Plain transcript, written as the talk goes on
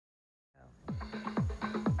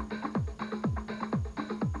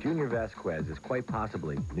Junior Vasquez is quite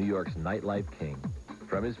possibly New York's nightlife king.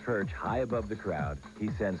 From his perch high above the crowd, he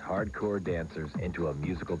sends hardcore dancers into a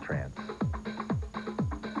musical trance.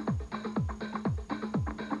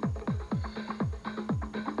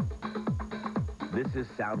 This is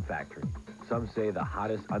Sound Factory, some say the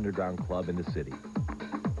hottest underground club in the city.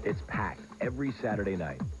 It's packed every Saturday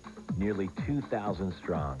night, nearly 2,000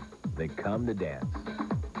 strong. They come to dance.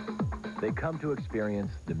 They come to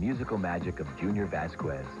experience the musical magic of Junior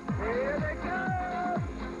Vasquez. Here they come!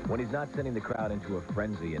 When he's not sending the crowd into a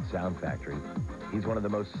frenzy at Sound Factory, he's one of the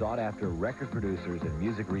most sought-after record producers and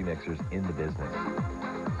music remixers in the business.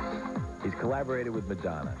 He's collaborated with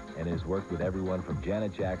Madonna and has worked with everyone from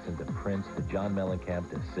Janet Jackson to Prince to John Mellencamp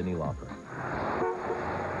to Cyndi Lauper.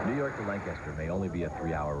 New York to Lancaster may only be a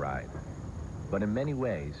 3-hour ride, but in many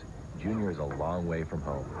ways, Junior is a long way from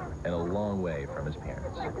home and a long way from his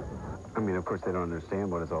parents. I mean, of course, they don't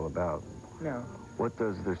understand what it's all about. No. What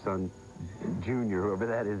does their son, Junior, whoever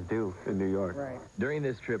that is, do in New York? Right. During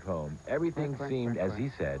this trip home, everything seemed, as he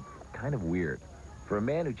said, kind of weird. For a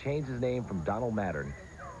man who changed his name from Donald Mattern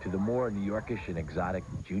to the more New Yorkish and exotic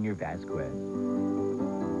Junior Vasquez.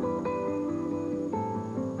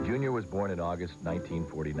 Junior was born in August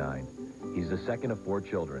 1949. He's the second of 4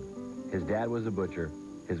 children. His dad was a butcher,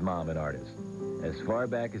 his mom an artist. As far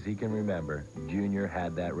back as he can remember, Junior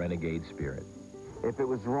had that renegade spirit. If it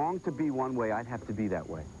was wrong to be one way, I'd have to be that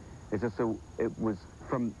way. It's just so, it was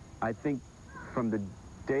from, I think, from the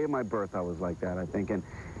day of my birth, I was like that, I think.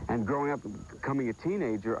 And growing up, becoming a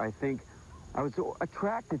teenager, I think I was so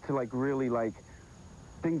attracted to, like, really, like,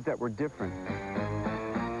 things that were different.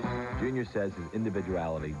 Junior says his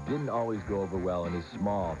individuality didn't always go over well in his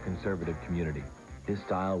small, conservative community. His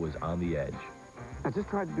style was on the edge. I just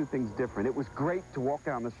tried to do things different. It was great to walk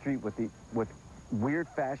down the street with weird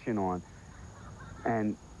fashion on,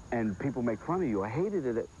 and people make fun of you. I hated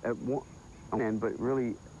it at one end, but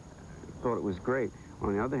really thought it was great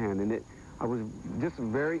on the other hand. And I was just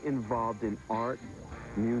very involved in art,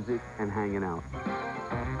 music, and hanging out.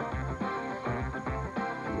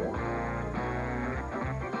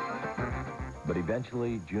 But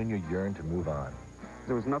eventually, Junior yearned to move on.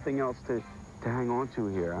 There was nothing else to hang on to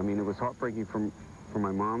here. I mean, it was heartbreaking for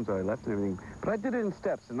my mom, so I left and everything. But I did it in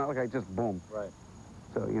steps. It's not like I just boom. Right.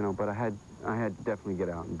 So, you know, but I had to definitely get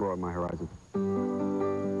out and broaden my horizons.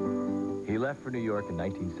 He left for New York in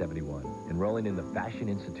 1971, enrolling in the Fashion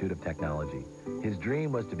Institute of Technology. His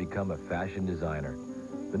dream was to become a fashion designer.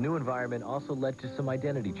 The new environment also led to some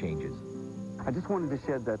identity changes. I just wanted to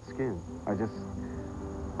shed that skin.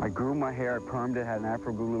 I grew my hair, I permed it, had an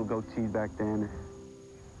Afro little goatee back then.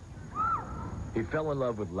 He fell in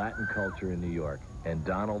love with Latin culture in New York, and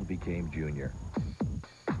Donald became Junior.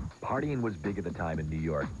 Partying was big at the time in New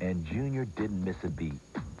York, and Junior didn't miss a beat.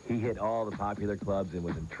 He hit all the popular clubs and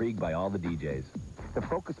was intrigued by all the DJs. The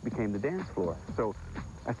focus became the dance floor. So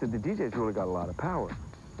I said, the DJs really got a lot of power.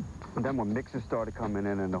 And then when mixers started coming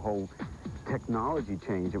in and the whole technology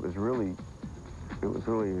changed, it was really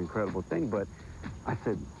an incredible thing. But I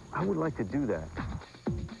said, I would like to do that.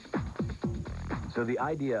 So the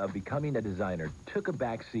idea of becoming a designer took a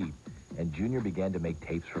back seat, and Junior began to make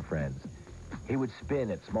tapes for friends. He would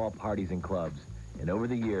spin at small parties and clubs, and over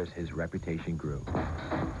the years, his reputation grew.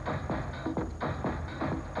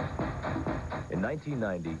 In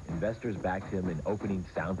 1990, investors backed him in opening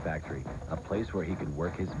Sound Factory, a place where he could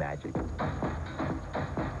work his magic.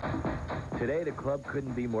 Today, the club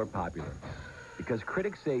couldn't be more popular, because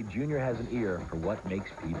critics say Junior has an ear for what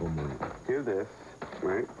makes people move. Hear this,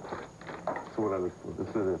 right? So what I was,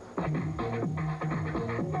 listen to this.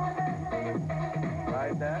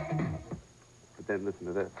 Ride that. But then listen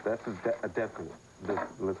to this. That's a definite.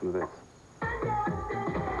 Listen to this.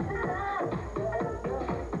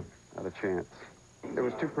 Not a chance. It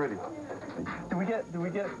was too pretty. Do we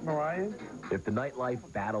get Mariah's? If the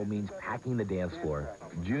nightlife battle means packing the dance floor,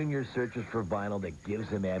 Junior searches for vinyl that gives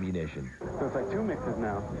him ammunition. So it's like 2 mixes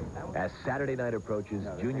now. As Saturday night approaches,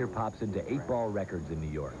 Junior pops into 8-Ball Records in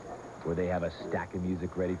New York, where they have a stack of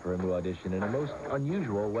music ready for him to audition in a most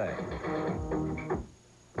unusual way.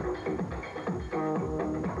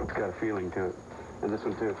 It's got a feeling to it. And this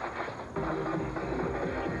one too.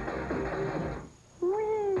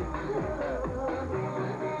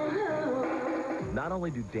 Not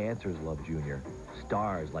only do dancers love Junior,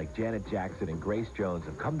 stars like Janet Jackson and Grace Jones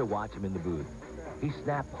have come to watch him in the booth. He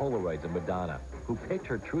snapped Polaroids of Madonna, who picked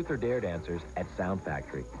her Truth or Dare dancers at Sound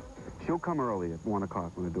Factory. She'll come early at 1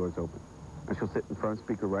 o'clock when the doors open. And she'll sit in front,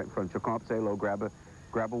 speaker right in front. She'll come up, say hello, grab a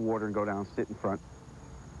water and go down, sit in front,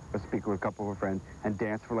 a speaker with a couple of her friends, and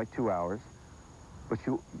dance for like 2 hours. But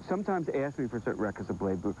she'll sometimes ask me for certain records to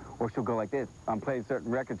play, or she'll go like this. I'm playing certain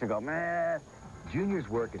records, she'll go, meh. Junior's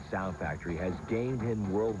work at Sound Factory has gained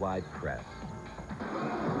him worldwide press.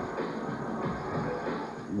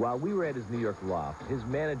 While we were at his New York loft, his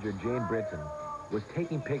manager, Jane Britton, was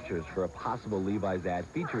taking pictures for a possible Levi's ad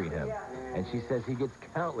featuring him. And she says he gets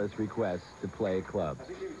countless requests to play at clubs.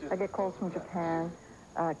 I get calls from Japan,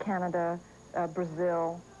 Canada,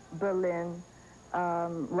 Brazil, Berlin,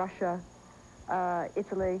 Russia,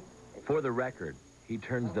 Italy. For the record, he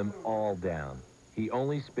turns them all down. He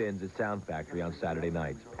only spins at Sound Factory on Saturday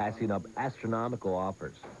nights, passing up astronomical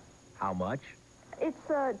offers. How much? It's,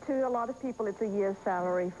 to a lot of people, it's a year's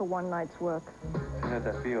salary for one night's work. How does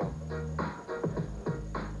that feel?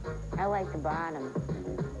 I like the bottom.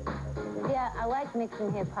 Yeah, I like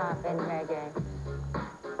mixing hip-hop and reggae.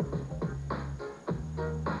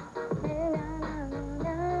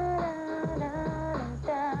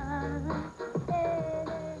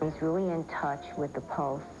 He's really in touch with the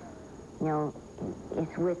pulse. You know,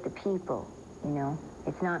 it's with the people, you know.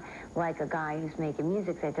 It's not like a guy who's making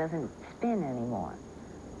music that doesn't spin anymore,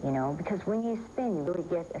 you know, because when you spin, you really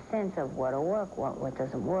get a sense of what'll work, what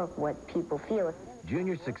doesn't work, what people feel.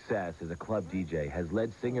 Junior's success as a club DJ has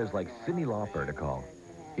led singers like Cyndi Lauper to call.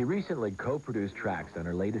 He recently co-produced tracks on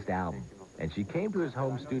her latest album, and she came to his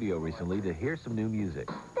home studio recently to hear some new music.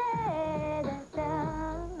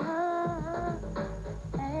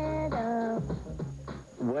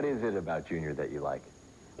 What is it about Junior that you like?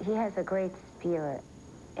 He has a great spirit,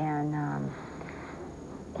 and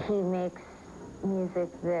he makes music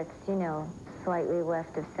that's, you know, slightly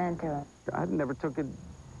left of center. I never took a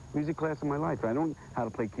music class in my life. I don't know how to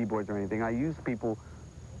play keyboards or anything. I use people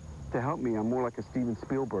to help me. I'm more like a Steven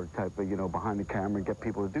Spielberg type of, you know, behind the camera and get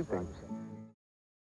people to do things.